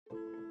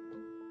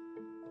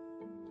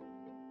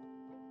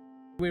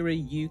We're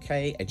a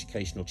UK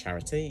educational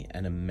charity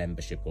and a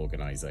membership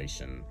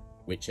organisation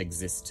which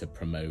exists to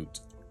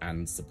promote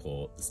and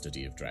support the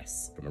study of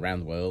dress from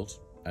around the world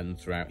and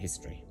throughout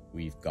history.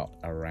 We've got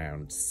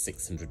around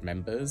 600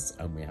 members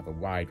and we have a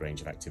wide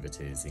range of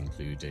activities,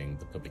 including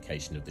the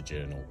publication of the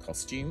journal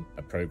Costume,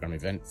 a programme of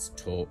events,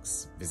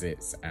 talks,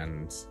 visits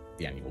and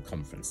the annual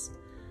conference.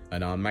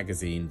 And our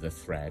magazine, The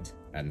Thread,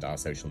 and our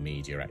social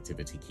media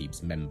activity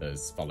keeps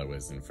members,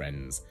 followers and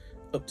friends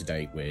up to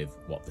date with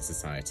what the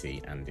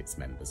Society and its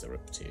members are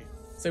up to.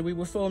 So we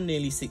were formed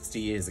nearly 60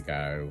 years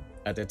ago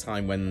at a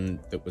time when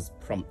that was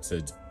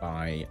prompted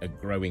by a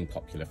growing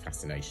popular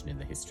fascination in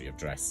the history of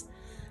dress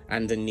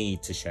and a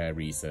need to share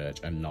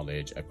research and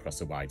knowledge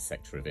across a wide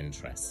sector of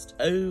interest.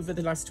 Over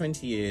the last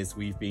 20 years,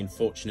 we've been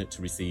fortunate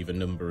to receive a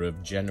number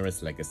of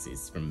generous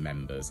legacies from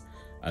members,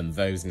 and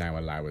those now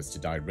allow us to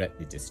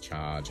directly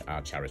discharge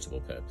our charitable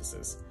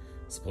purposes,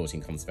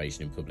 supporting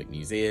conservation in public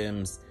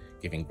museums,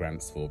 giving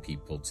grants for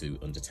people to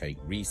undertake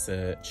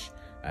research,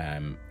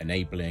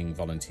 enabling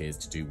volunteers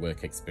to do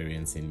work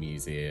experience in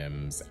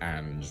museums,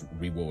 and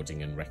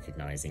rewarding and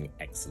recognising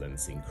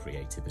excellence in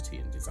creativity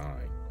and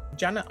design.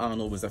 Janet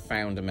Arnold was a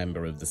founder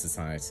member of the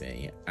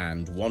Society,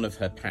 and one of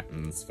her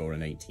patterns for an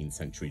 18th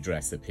century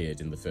dress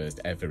appeared in the first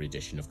ever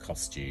edition of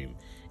Costume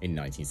in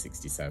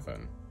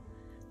 1967.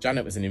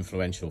 Janet was an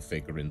influential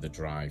figure in the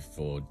drive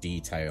for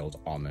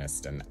detailed,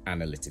 honest and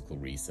analytical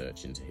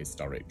research into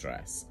historic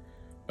dress,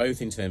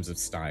 both in terms of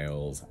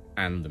styles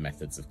and the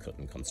methods of cut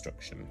and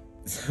construction.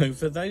 So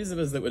for those of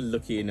us that were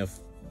lucky enough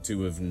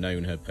to have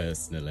known her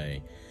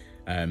personally,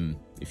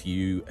 if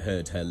you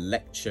heard her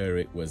lecture,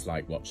 it was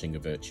like watching a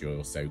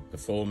virtuoso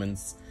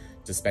performance.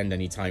 To spend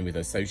any time with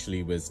her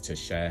socially was to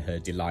share her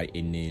delight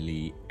in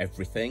nearly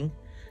everything,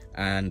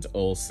 and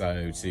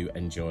also to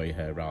enjoy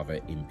her rather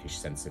impish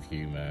sense of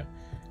humour.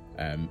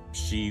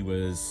 She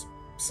was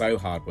so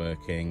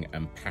hardworking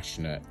and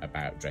passionate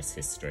about dress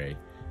history,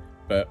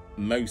 but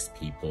most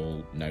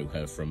people know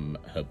her from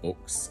her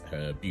books,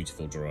 her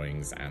beautiful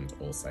drawings, and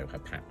also her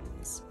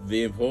patterns.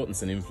 The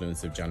importance and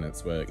influence of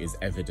Janet's work is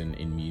evident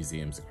in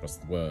museums across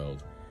the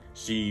world.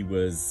 She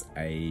was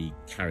a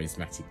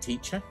charismatic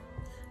teacher,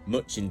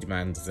 much in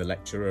demand as a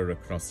lecturer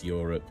across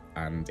Europe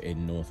and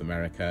in North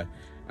America.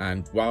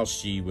 And while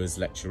she was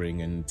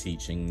lecturing and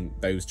teaching,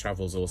 those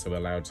travels also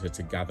allowed her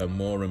to gather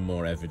more and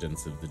more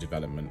evidence of the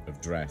development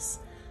of dress.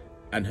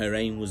 And her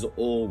aim was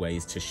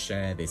always to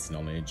share this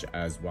knowledge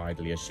as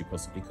widely as she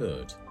possibly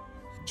could.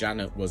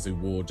 Janet was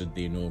awarded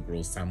the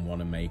inaugural Sam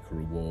Wanamaker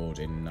Award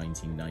in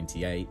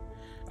 1998,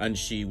 and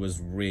she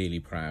was really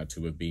proud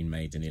to have been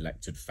made an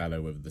elected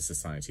Fellow of the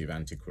Society of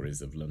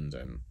Antiquaries of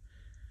London.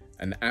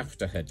 And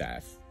after her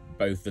death,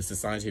 both the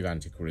Society of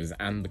Antiquaries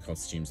and the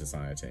Costume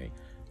Society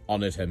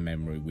honoured her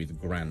memory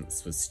with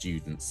grants for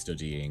students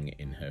studying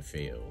in her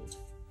field.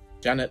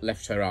 Janet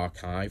left her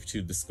archive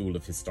to the School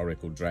of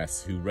Historical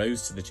Dress, who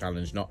rose to the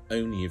challenge not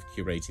only of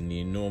curating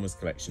the enormous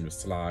collection of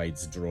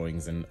slides,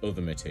 drawings and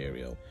other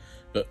material,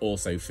 but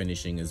also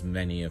finishing as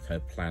many of her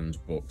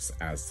planned books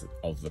as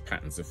of the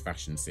Patterns of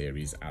Fashion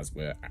series as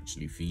were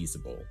actually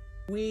feasible.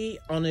 We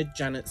honoured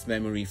Janet's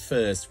memory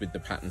first with the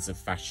Patterns of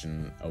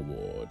Fashion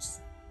Awards.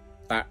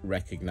 That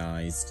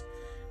recognised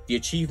the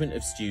achievement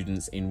of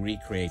students in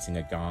recreating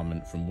a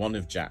garment from one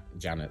of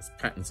Janet's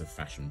Patterns of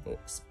Fashion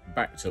books,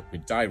 backed up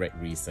with direct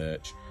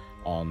research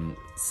on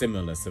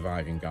similar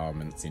surviving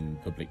garments in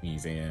public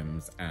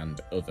museums and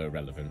other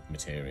relevant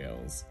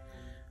materials.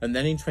 And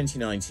then in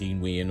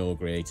 2019, we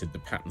inaugurated the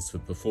Patterns for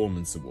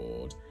Performance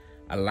Award,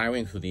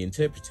 allowing for the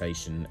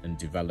interpretation and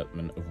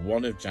development of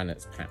one of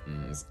Janet's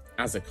patterns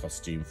as a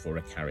costume for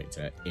a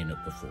character in a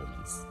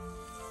performance.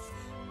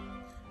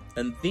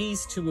 And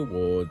these two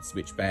awards,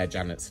 which bear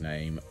Janet's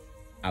name,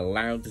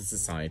 allowed the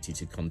Society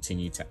to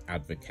continue to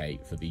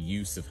advocate for the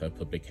use of her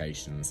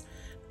publications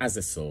as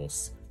a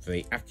source for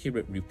the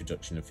accurate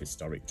reproduction of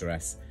historic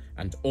dress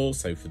and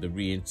also for the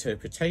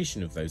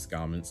reinterpretation of those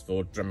garments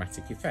for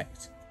dramatic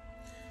effect.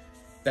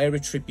 They're a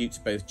tribute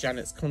to both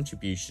Janet's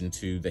contribution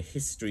to the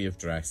history of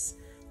dress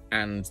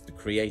and the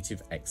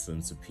creative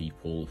excellence of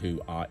people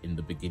who are in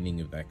the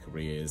beginning of their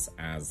careers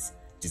as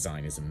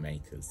designers and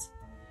makers.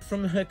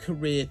 From her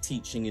career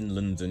teaching in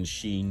London,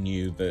 she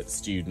knew that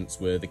students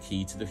were the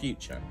key to the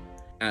future,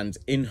 and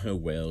in her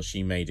will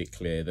she made it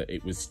clear that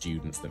it was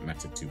students that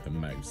mattered to her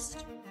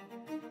most.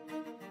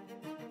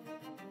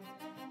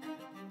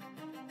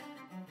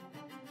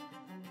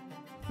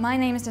 My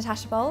name is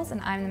Natasha Bowles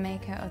and I'm the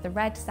maker of the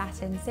red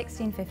satin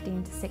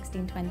 1615 to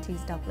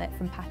 1620s doublet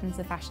from Patterns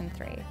of Fashion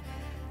 3.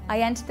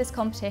 I entered this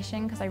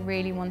competition because I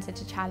really wanted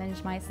to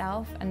challenge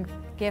myself and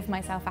give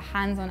myself a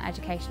hands-on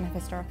education of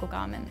historical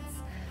garments.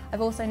 I've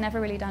also never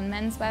really done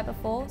menswear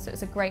before, so it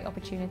was a great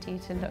opportunity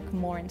to look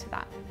more into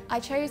that. I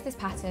chose this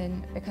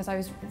pattern because I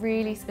was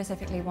really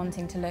specifically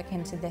wanting to look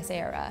into this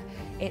era.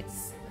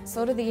 It's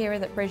sort of the era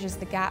that bridges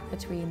the gap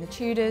between the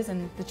Tudors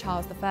and the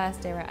Charles I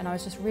era, and I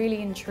was just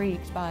really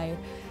intrigued by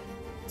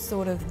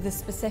sort of the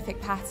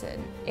specific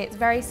pattern. It's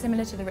very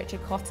similar to the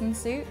Richard Cotton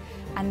suit,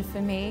 and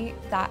for me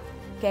that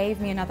gave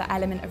me another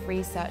element of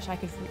research. I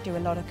could do a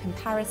lot of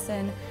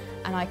comparison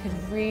and I could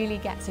really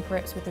get to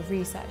grips with the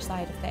research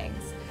side of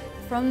things.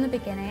 From the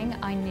beginning,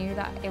 I knew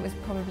that it was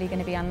probably going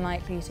to be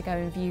unlikely to go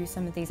and view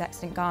some of these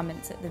extant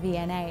garments at the V&A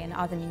and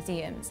other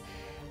museums.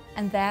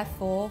 And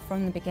therefore,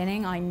 from the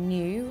beginning, I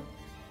knew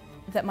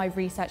that my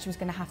research was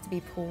going to have to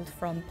be pulled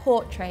from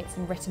portraits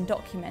and written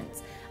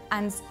documents.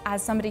 And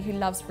as somebody who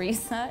loves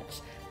research,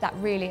 that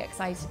really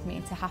excited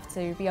me to have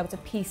to be able to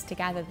piece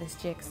together this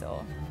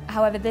jigsaw.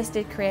 However, this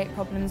did create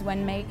problems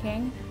when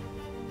making.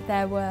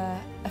 There were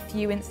a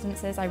few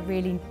instances I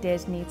really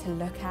did need to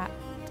look at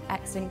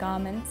extant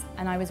garments,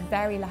 and I was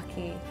very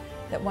lucky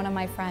that one of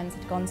my friends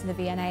had gone to the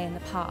V&A in the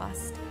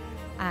past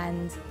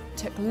and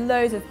took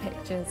loads of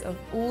pictures of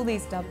all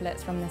these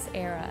doublets from this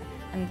era,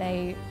 and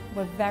they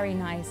were very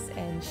nice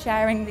in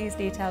sharing these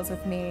details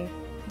with me.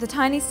 The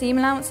tiny seam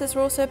allowances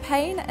were also a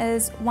pain,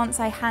 as once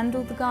I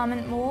handled the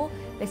garment more,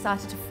 they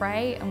started to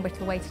fray and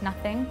whittle away to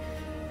nothing.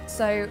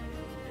 So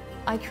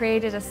I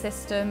created a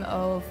system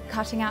of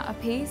cutting out a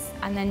piece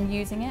and then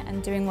using it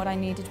and doing what I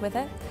needed with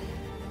it.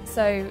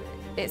 So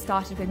it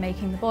started with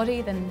making the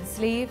body, then the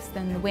sleeves,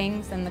 then the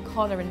wings, then the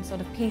collar, and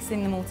sort of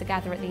piecing them all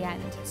together at the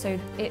end. So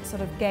it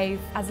sort of gave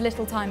as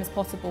little time as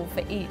possible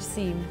for each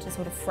seam to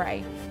sort of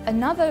fray.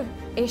 Another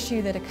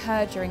issue that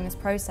occurred during this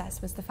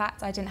process was the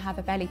fact I didn't have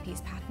a belly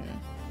piece pattern.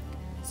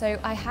 So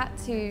I had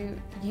to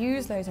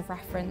use loads of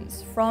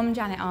reference from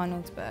Janet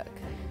Arnold's book,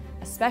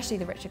 especially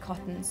the Richard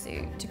Cotton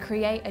suit, to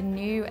create a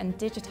new and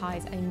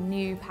digitize a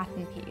new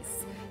pattern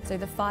piece, so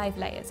the 5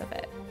 layers of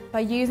it.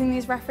 By using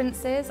these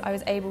references, I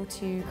was able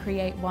to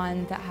create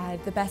one that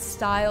had the best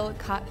style,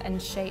 cut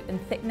and shape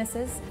and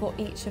thicknesses for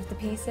each of the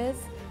pieces.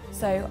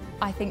 So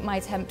I think my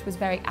attempt was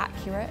very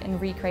accurate in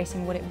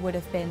recreating what it would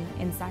have been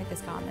inside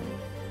this garment.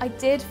 I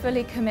did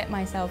fully commit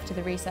myself to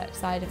the research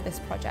side of this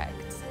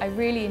project. I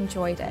really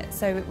enjoyed it,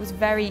 so it was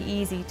very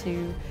easy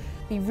to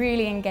be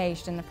really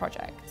engaged in the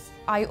project.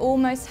 I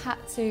almost had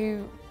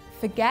to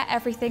forget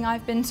everything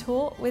I've been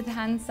taught with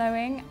hand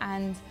sewing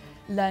and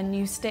learn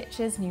new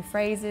stitches, new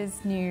phrases,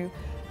 new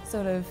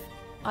sort of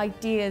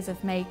ideas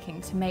of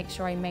making to make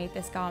sure I made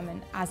this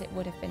garment as it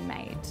would have been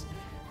made.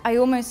 I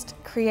almost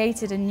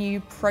created a new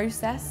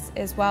process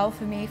as well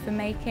for me for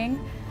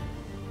making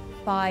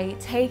by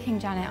taking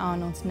Janet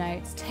Arnold's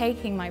notes,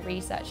 taking my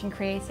research and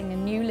creating a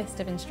new list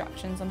of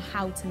instructions on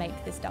how to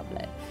make this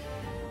doublet,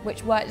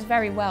 which worked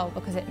very well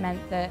because it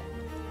meant that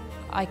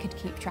I could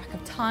keep track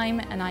of time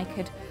and I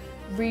could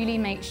really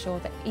make sure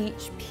that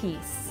each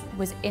piece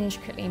was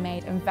intricately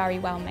made and very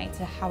well made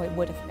to how it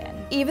would have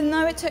been. Even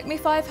though it took me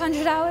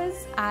 500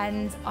 hours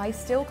and I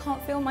still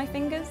can't feel my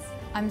fingers,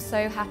 I'm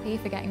so happy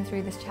for getting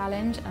through this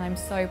challenge and I'm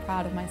so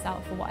proud of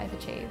myself for what I've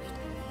achieved.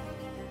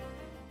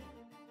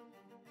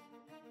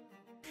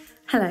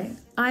 Hello,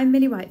 I'm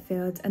Millie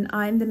Whitefield and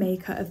I'm the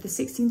maker of the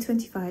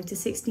 1625 to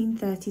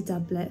 1630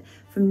 doublet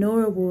from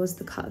Nora Waugh's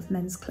The Cut of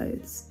Men's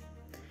Clothes.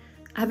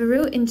 I have a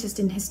real interest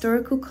in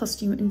historical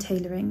costume and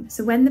tailoring,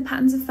 so when the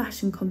Patterns of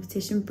Fashion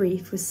competition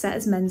brief was set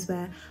as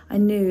menswear, I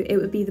knew it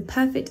would be the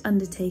perfect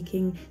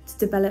undertaking to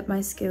develop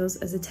my skills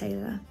as a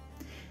tailor.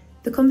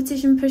 The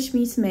competition pushed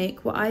me to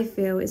make what I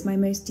feel is my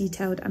most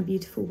detailed and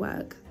beautiful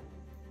work.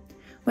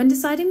 When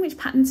deciding which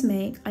pattern to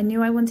make, I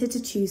knew I wanted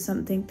to choose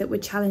something that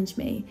would challenge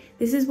me.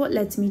 This is what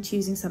led to me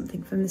choosing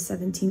something from the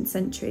 17th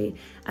century,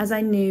 as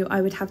I knew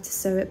I would have to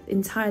sew it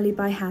entirely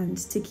by hand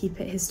to keep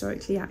it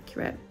historically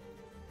accurate.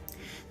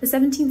 The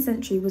 17th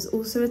century was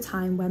also a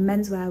time where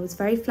menswear was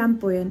very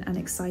flamboyant and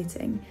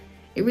exciting.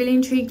 It really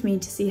intrigued me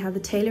to see how the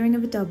tailoring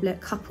of a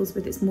doublet couples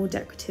with its more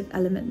decorative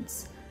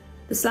elements.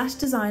 The slashed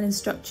design and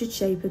structured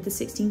shape of the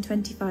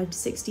 1625 to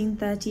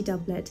 1630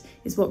 doublet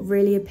is what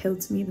really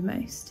appealed to me the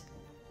most.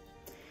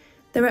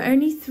 There are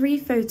only 3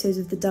 photos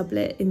of the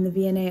doublet in the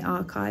V&A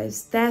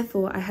archives,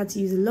 therefore I had to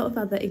use a lot of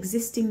other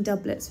existing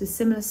doublets with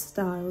similar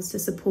styles to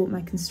support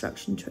my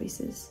construction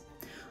choices.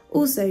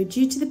 Also,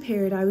 due to the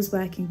period I was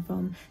working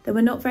from, there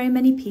were not very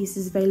many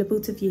pieces available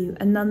to view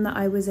and none that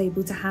I was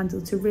able to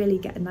handle to really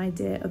get an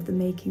idea of the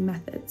making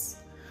methods.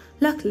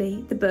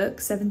 Luckily, the book,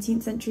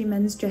 17th Century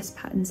Men's Dress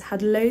Patterns,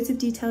 had loads of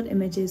detailed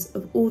images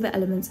of all the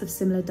elements of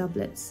similar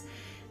doublets.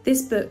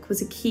 This book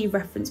was a key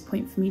reference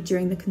point for me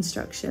during the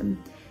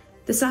construction.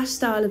 The sash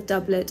style of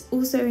doublet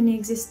also only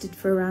existed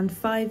for around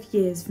 5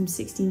 years from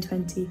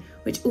 1620,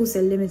 which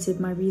also limited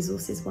my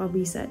resources while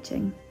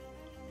researching.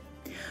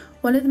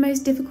 One of the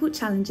most difficult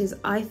challenges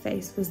I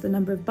faced was the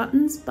number of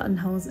buttons,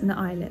 buttonholes and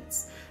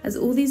eyelets. As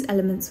all these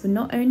elements were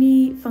not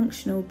only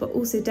functional but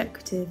also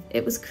decorative,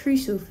 it was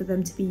crucial for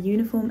them to be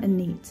uniform and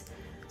neat.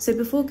 So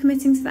before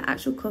committing to the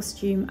actual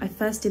costume, I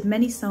first did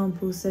many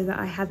samples so that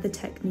I had the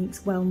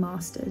techniques well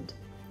mastered.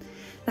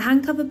 The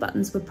hand cover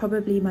buttons were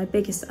probably my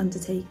biggest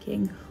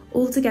undertaking.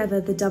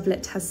 Altogether, the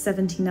doublet has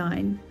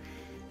 79.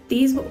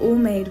 These were all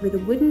made with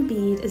a wooden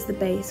bead as the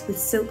base with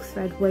silk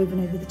thread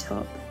woven over the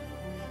top.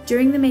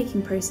 During the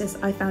making process,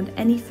 I found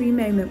any free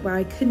moment where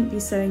I couldn't be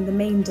sewing the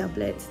main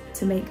doublet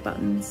to make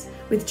buttons,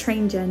 with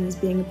train journeys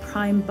being a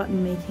prime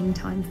button making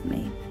time for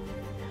me.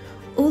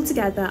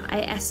 Altogether,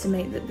 I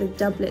estimate that the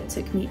doublet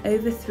took me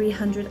over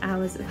 300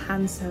 hours of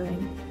hand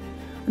sewing.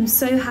 I'm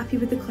so happy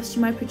with the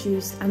costume I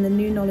produced and the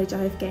new knowledge I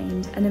have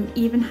gained, and I'm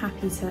even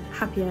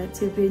happier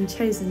to have been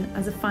chosen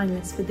as a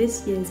finalist for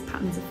this year's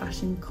Patterns of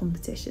Fashion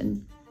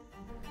competition.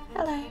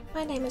 Hello,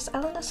 my name is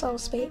Eleanor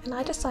Soulsby, and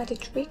I decided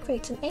to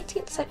recreate an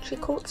 18th century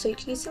court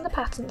suit using the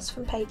patterns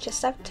from pages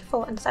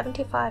 74 and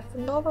 75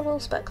 from Nora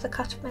Wool's book The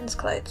Cut of Men's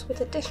Clothes,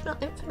 with additional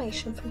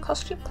information from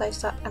Costume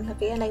Close-Up and the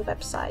V&A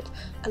website,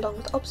 along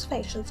with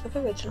observations of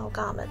original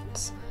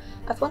garments.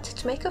 I've wanted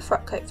to make a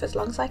frock coat for as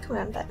long as I can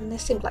remember, and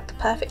this seemed like the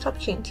perfect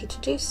opportunity to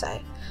do so.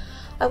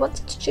 I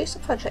wanted to choose a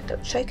project that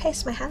would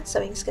showcase my hand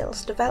sewing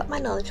skills, develop my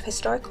knowledge of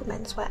historical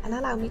menswear, and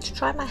allow me to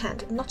try my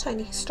hand in not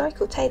only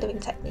historical tailoring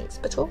techniques,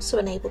 but also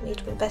enable me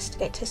to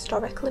investigate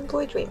historical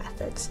embroidery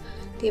methods.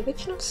 The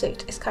original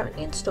suit is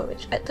currently in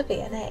storage at the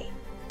V&A.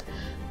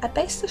 I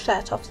based the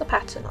shirt off the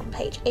pattern on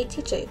page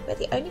 82, where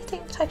the only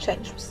thing that I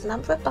changed was the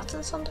number of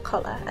buttons on the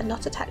collar and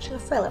not attaching a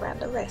frill around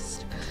the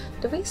wrist.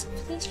 The reason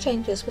for these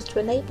changes was to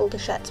enable the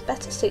shirt to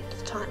better suit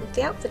the time of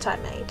the outfit I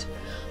made.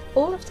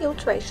 All of the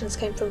alterations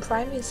came from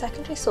primary and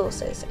secondary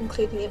sources,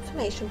 including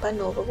information by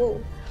Nora Wool.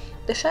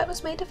 The shirt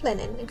was made of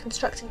linen and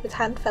constructed with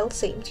hand-felled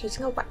seams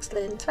using a waxed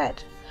linen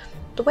thread.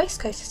 The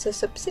waistcoat is a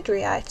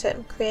subsidiary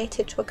item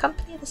created to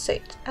accompany the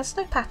suit. As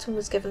no pattern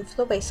was given for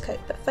the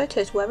waistcoat but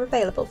photos were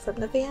available from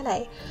the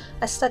V&A,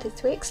 I studied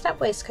 3 extant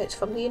waistcoats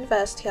from the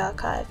university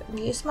archive and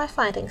used my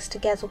findings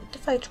together with the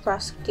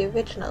photographs of the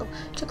original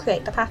to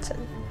create the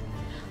pattern.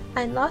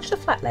 I enlarged the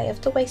flat lay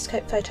of the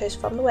waistcoat photos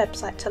from the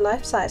website to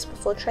life size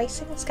before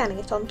tracing and scanning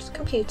it onto the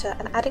computer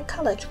and adding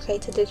colour to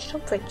create a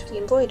digital print of the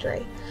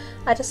embroidery.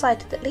 I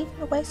decided that leaving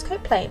the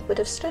waistcoat plain would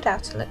have stood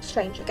out and looked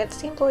strange against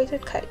the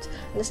embroidered coat,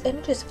 and as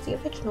images of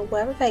the original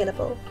were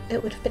available,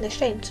 it would have been a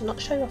shame to not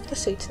show off the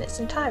suit in its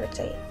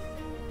entirety.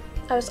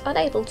 I was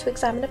unable to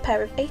examine a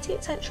pair of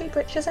 18th century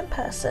breeches in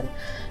person,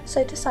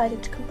 so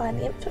decided to combine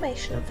the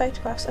information and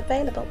photographs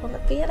available on the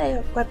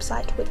V&A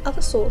website with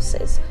other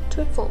sources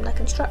to inform their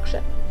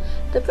construction.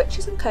 The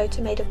breeches and coat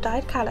are made of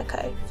dyed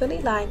calico, fully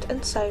lined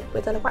and sewn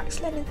with a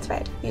waxed linen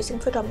thread using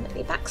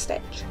predominantly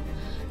backstitch.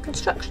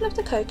 Construction of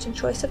the coat and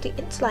choice of the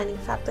interlining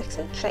fabrics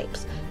and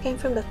shapes came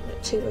from looking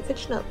at 2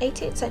 original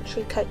 18th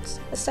century coats,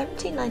 a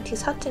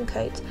 1790s hunting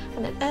coat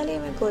and an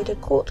earlier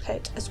embroidered court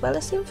coat, as well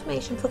as the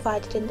information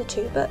provided in the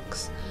 2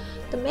 books.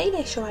 The main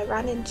issue I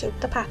ran into with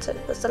the pattern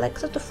was the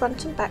length of the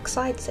front and back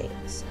side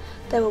seams.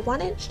 They were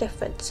 1 inch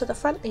different, so the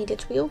front needed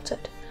to be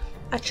altered.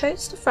 I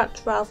chose the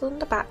front rather than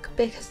the back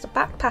because the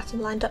back pattern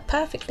lined up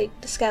perfectly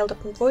with the scaled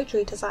up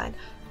embroidery design,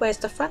 whereas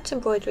the front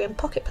embroidery and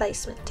pocket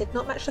placement did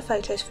not match the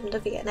photos from the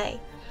V&A.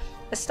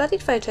 I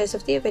studied photos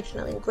of the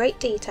original in great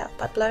detail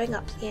by blowing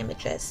up the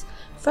images.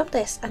 From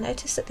this, I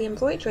noticed that the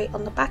embroidery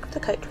on the back of the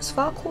coat was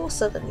far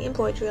coarser than the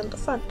embroidery on the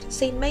front,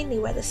 seen mainly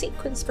where the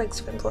sequin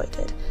sprigs were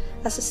embroidered,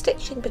 as the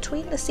stitching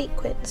between the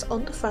sequins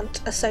on the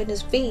front are sewn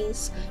as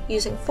V's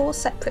using 4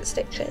 separate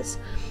stitches,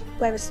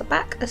 whereas the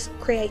back is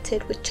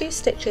created with 2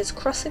 stitches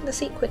crossing the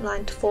sequin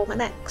line to form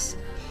an X.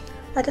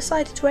 I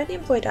decided to only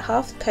embroider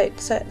half the coat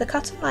so that the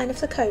cut and line of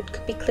the coat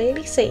could be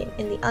clearly seen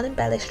in the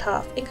unembellished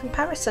half in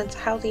comparison to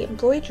how the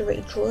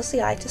embroidery draws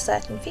the eye to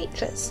certain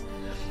features.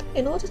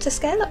 In order to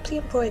scale up the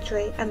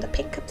embroidery and the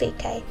pink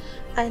applique,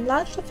 I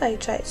enlarged the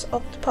photos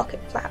of the pocket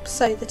flap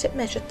so that it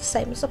measured the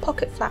same as the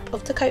pocket flap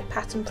of the coat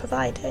pattern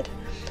provided.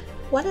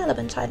 One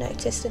element I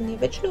noticed in the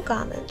original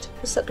garment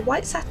was that the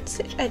white satin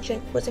stitch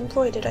edging was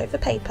embroidered over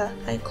paper.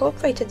 I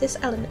incorporated this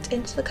element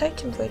into the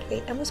coat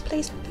embroidery and was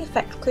pleased with the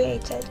effect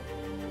created.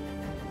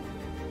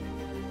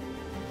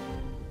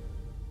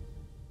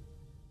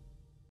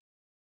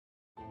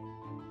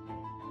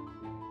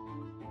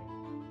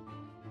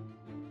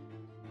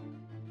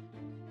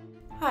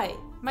 Hi,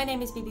 my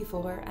name is Bibi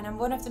Fuller and I'm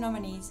one of the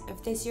nominees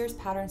of this year's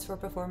Patterns for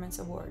Performance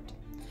Award.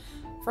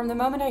 From the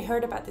moment I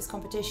heard about this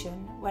competition,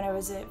 when I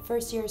was a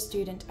first-year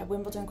student at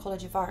Wimbledon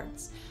College of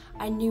Arts,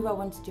 I knew I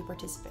wanted to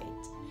participate.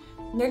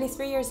 Nearly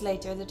 3 years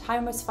later, the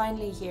time was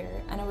finally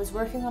here and I was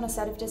working on a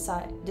set of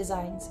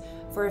designs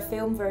for a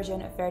film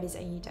version of Verdi's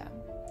Aida.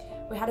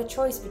 We had a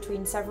choice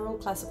between several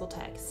classical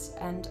texts,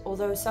 and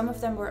although some of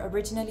them were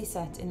originally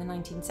set in the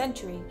 19th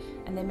century,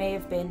 and they may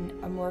have been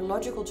a more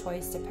logical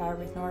choice to pair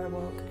with Nora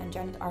Wool and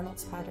Janet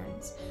Arnold's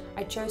patterns,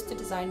 I chose to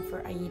design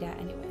for Aida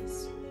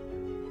anyways.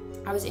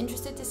 I was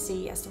interested to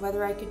see as to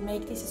whether I could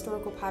make these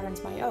historical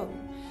patterns my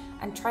own,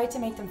 and try to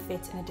make them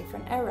fit in a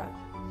different era.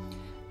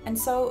 And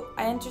so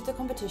I entered the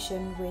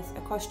competition with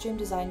a costume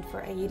designed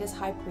for Aida's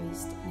high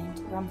priest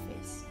named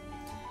Ramphis.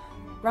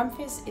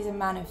 Ramphis is a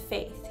man of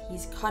faith.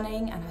 He's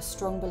cunning and has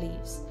strong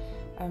beliefs.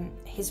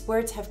 His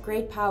words have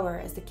great power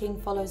as the king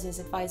follows his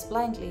advice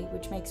blindly,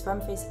 which makes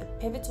Ramphis a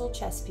pivotal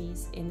chess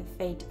piece in the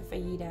fate of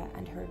Aida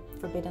and her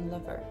forbidden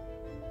lover.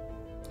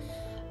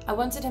 I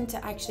wanted him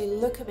to actually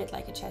look a bit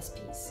like a chess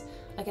piece,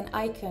 like an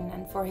icon,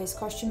 and for his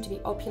costume to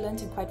be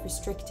opulent and quite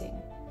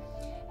restricting.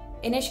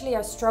 Initially,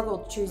 I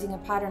struggled choosing a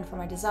pattern for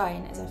my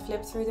design as I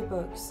flipped through the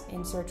books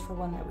in search for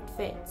one that would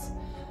fit.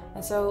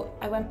 And so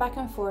I went back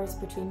and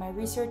forth between my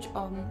research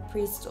on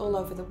priests all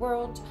over the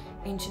world,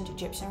 ancient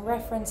Egyptian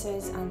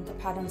references, and the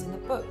patterns in the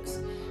books.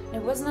 And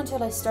it wasn't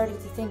until I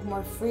started to think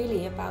more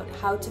freely about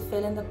how to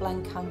fill in the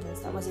blank canvas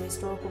that was a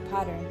historical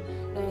pattern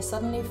that I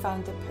suddenly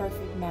found the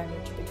perfect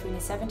marriage between a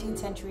 17th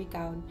century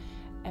gown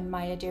and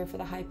my idea for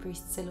the high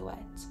priest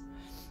silhouette.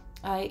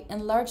 I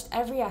enlarged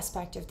every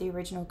aspect of the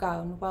original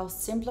gown while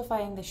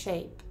simplifying the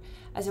shape,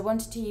 as I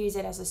wanted to use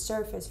it as a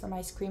surface for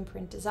my screen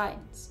print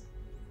designs.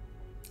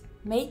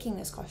 Making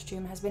this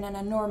costume has been an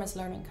enormous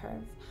learning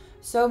curve,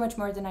 so much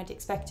more than I'd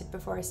expected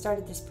before I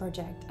started this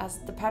project, as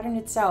the pattern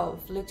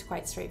itself looked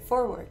quite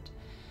straightforward.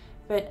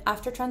 But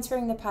after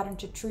transferring the pattern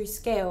to true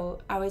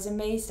scale, I was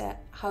amazed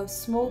at how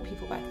small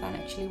people back then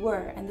actually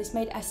were, and this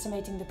made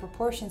estimating the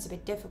proportions a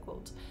bit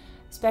difficult,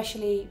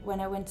 especially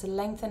when I went to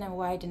lengthen and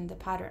widen the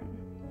pattern.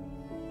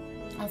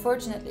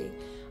 Unfortunately,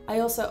 I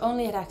also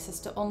only had access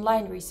to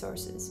online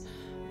resources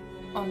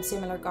on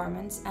similar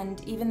garments,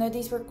 and even though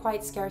these were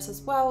quite scarce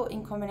as well,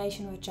 in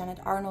combination with Janet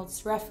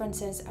Arnold's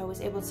references, I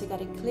was able to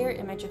get a clear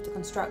image of the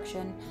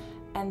construction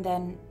and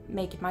then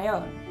make it my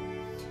own.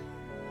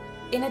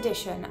 In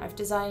addition, I've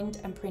designed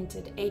and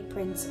printed 8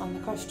 prints on the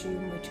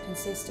costume, which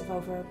consist of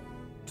over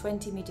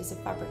 20 meters of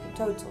fabric in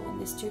total,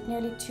 and this took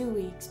nearly 2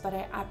 weeks, but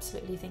I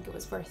absolutely think it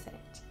was worth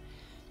it.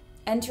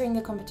 Entering the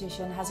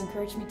competition has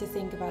encouraged me to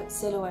think about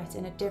silhouette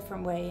in a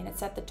different way, and it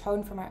set the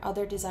tone for my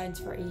other designs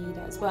for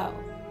AIDA as well.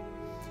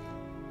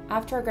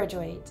 After I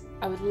graduate,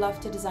 I would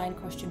love to design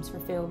costumes for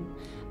film,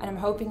 and I'm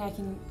hoping I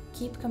can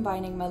keep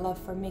combining my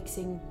love for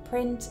mixing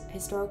print,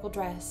 historical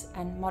dress,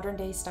 and modern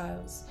day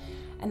styles,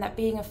 and that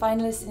being a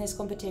finalist in this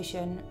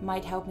competition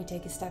might help me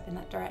take a step in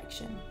that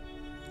direction.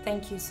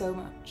 Thank you so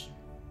much.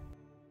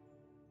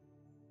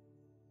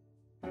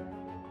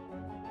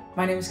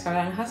 My name is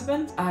Caroline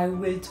Husband. I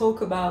will talk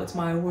about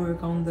my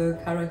work on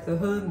the character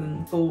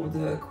Herman for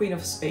the Queen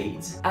of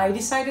Spades. I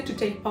decided to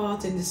take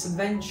part in this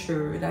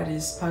adventure that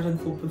is Pattern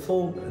for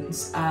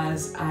Performance,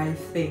 as I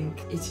think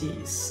it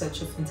is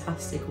such a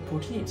fantastic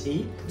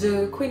opportunity.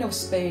 The Queen of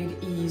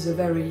Spades is a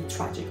very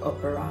tragic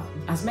opera,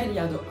 as many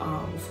other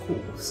are, of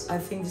course. I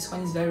think this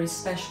one is very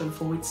special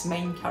for its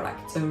main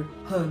character,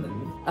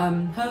 Herman.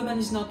 Herman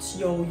is not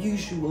your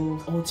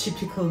usual or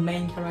typical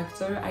main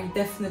character. I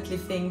definitely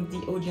think the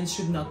audience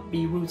should not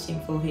be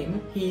rooting for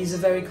him. He is a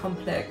very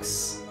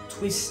complex,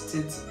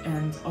 twisted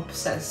and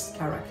obsessed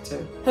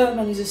character.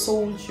 Herman is a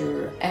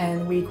soldier,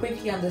 and we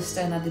quickly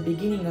understand at the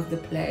beginning of the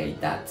play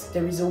that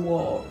there is a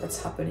war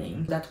that's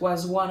happening. That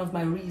was one of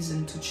my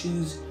reasons to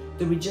choose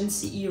the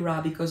Regency era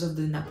because of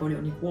the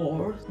Napoleonic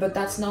War, but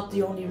that's not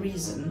the only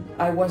reason.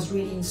 I was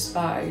really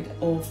inspired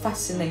or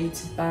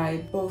fascinated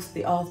by both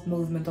the art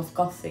movement of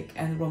Gothic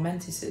and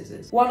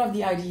Romanticism. One of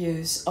the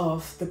ideas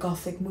of the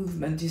Gothic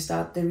movement is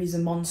that there is a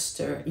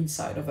monster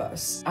inside of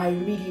us. I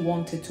really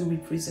wanted to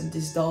represent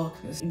this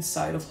darkness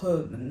inside of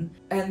Herman.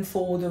 And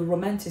for the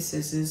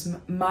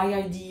Romanticism, my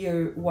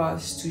idea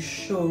was to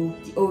show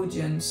the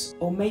audience,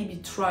 or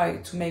maybe try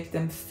to make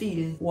them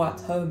feel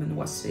what Herman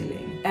was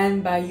feeling.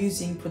 And by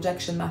using projection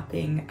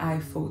mapping, I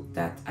thought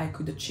that I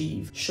could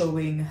achieve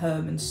showing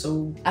Herman's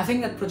soul. I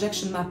think that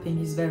projection mapping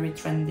is very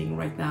trending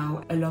right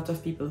now. A lot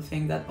of people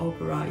think that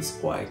opera is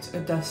quite a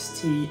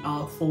dusty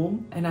art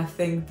form, and I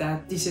think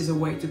that this is a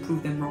way to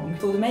prove them wrong.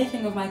 For the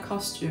making of my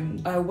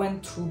costume, I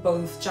went through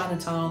both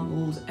Janet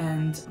Arnold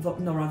and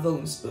Nora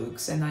Vaughan's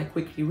books, and I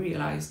quickly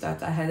realized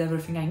that I had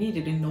everything I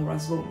needed in Nora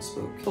Vaughan's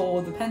book.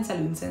 For the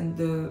pantaloons and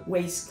the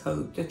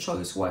waistcoat, the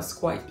choice was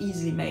quite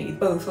easily made.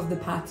 Both of the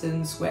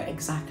patterns were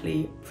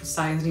exactly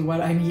precisely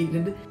what I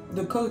needed.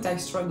 The coat I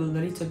struggled a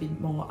little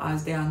bit more,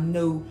 as there are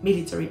no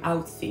military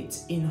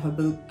outfits in her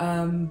book,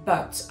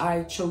 but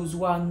I chose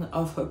one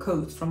of her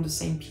coats from the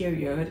same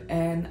period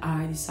and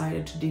I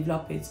decided to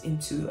develop it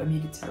into a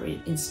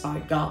military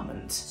inspired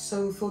garment.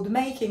 So for the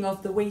making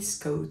of the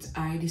waistcoat,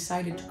 I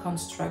decided to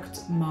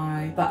construct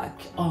my back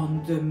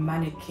on the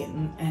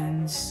mannequin,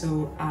 and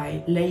so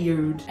I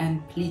layered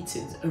and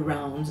pleated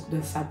around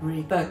the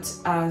fabric, but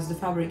as the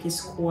fabric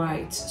is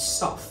quite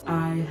soft,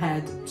 I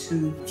had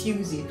to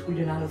fuse it with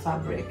another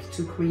fabric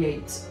to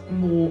create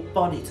more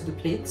body to the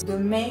pleat. The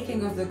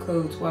making of the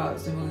coat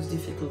was the most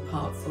difficult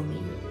part for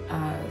me,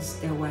 as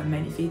there were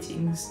many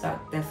fittings. That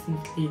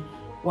definitely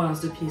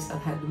was the piece that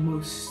had the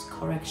most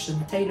correction.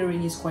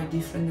 Tailoring is quite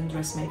different than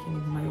dressmaking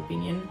in my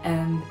opinion,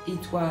 and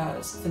it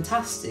was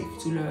fantastic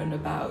to learn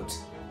about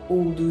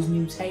all those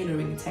new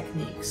tailoring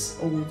techniques,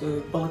 all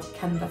the body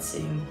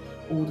canvassing,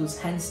 all those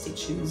hand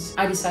stitches.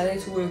 I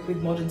decided to work with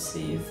modern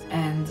sleeve,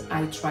 and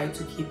I tried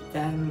to keep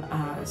them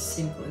as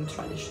simple and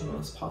traditional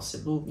as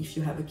possible. If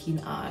you have a keen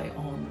eye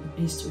on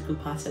historical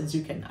patterns,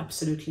 you can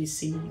absolutely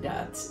see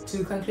that.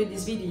 To conclude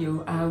this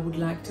video, I would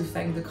like to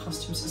thank the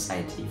Costume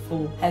Society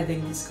for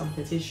having this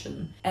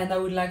competition, and I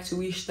would like to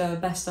wish the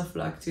best of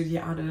luck to the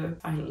other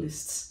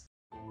finalists.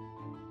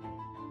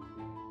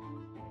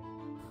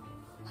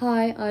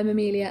 Hi, I'm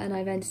Amelia and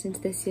I've entered into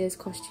this year's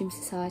Costume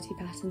Society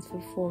Patterns for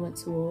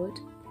Performance Award.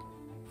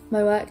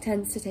 My work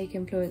tends to take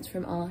influence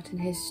from art and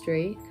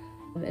history,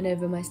 and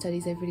over my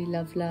studies I've really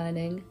loved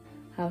learning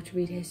how to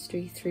read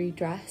history through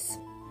dress.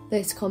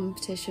 This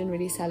competition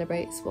really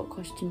celebrates what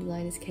costume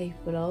design is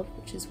capable of,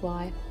 which is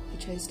why I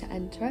chose to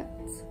enter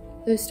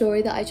it. The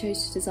story that I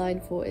chose to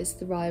design for is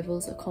The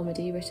Rivals, a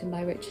comedy written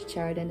by Richard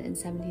Sheridan in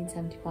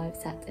 1775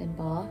 set in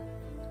Bath.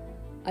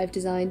 I've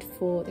designed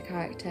for the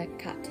character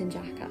Captain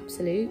Jack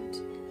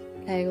Absolute,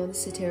 playing on the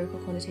satirical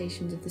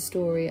connotations of the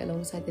story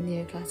alongside the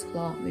neoclassical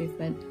art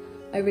movement.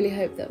 I really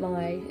hope that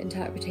my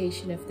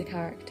interpretation of the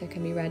character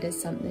can be read as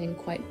something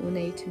quite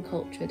ornate and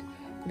cultured,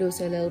 but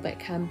also a little bit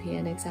campy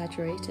and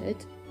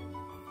exaggerated.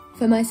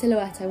 For my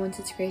silhouette, I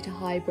wanted to create a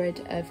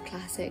hybrid of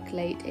classic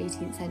late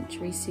 18th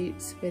century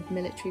suits with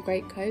military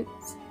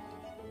greatcoats.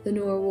 The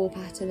Nora War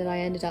pattern that I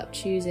ended up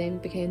choosing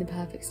became the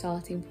perfect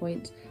starting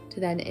point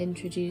to then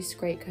introduce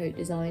greatcoat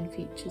design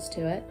features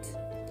to it.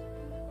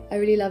 I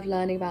really loved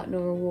learning about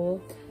Nora War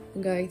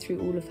and going through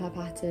all of her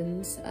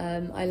patterns.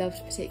 I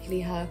loved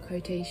particularly her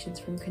quotations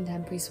from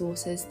contemporary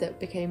sources that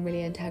became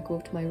really integral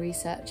to my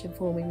research,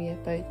 informing me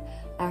of both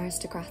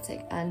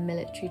aristocratic and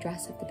military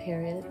dress of the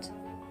period.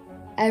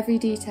 Every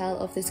detail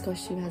of this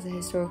costume has a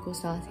historical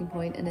starting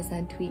point and is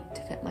then tweaked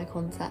to fit my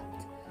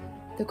concept.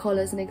 The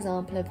collar's an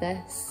example of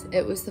this.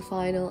 It was the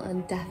final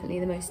and definitely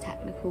the most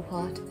technical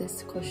part of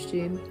this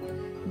costume,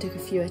 and took a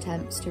few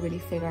attempts to really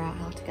figure out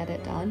how to get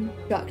it done.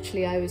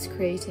 Structurally, I was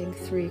creating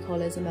 3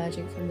 collars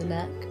emerging from the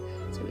neck,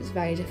 so it was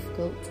very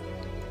difficult.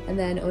 And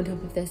then on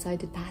top of this I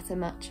did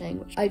pattern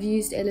matching. I've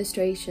used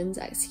illustrations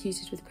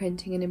executed with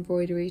printing and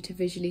embroidery to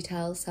visually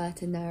tell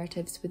certain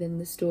narratives within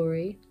the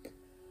story.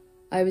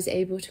 I was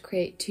able to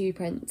create 2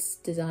 print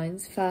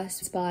designs,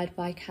 first inspired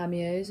by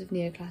cameos of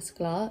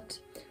neoclassical art,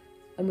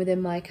 and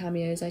within my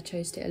cameos I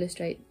chose to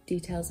illustrate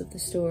details of the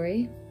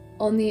story.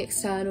 On the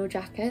external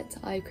jacket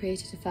I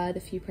created a further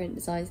few print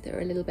designs that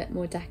were a little bit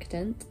more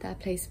decadent, their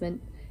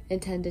placement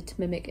intended to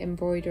mimic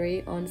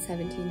embroidery on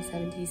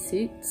 1770s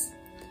suits.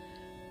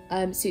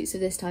 Suits of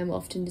this time were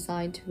often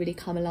designed to really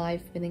come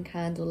alive within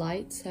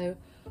candlelight, so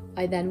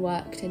I then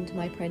worked into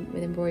my print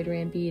with embroidery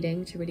and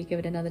beading to really give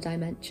it another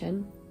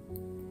dimension.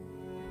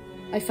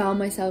 I found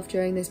myself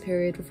during this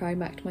period referring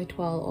back to my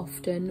toile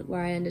often,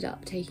 where I ended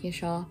up taking a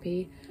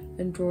Sharpie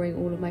and drawing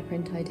all of my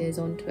print ideas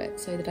onto it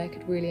so that I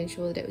could really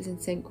ensure that it was in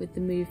sync with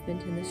the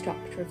movement and the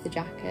structure of the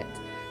jacket.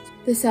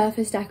 The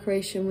surface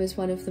decoration was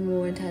one of the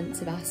more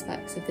intensive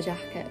aspects of the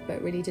jacket,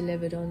 but really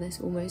delivered on this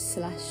almost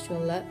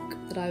celestial look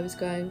that I was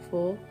going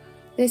for.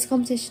 This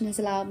competition has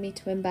allowed me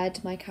to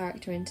embed my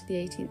character into the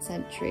 18th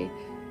century,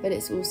 but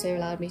it's also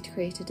allowed me to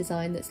create a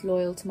design that's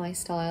loyal to my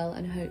style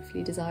and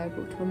hopefully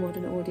desirable to a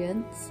modern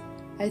audience.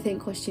 I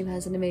think costume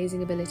has an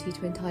amazing ability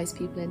to entice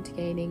people into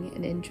gaining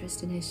an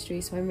interest in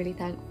history, so I'm really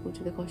thankful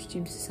to the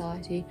Costume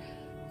Society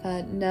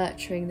for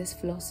nurturing this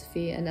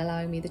philosophy and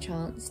allowing me the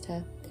chance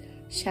to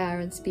share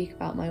and speak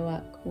about my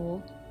work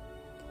more.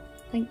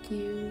 Thank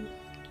you.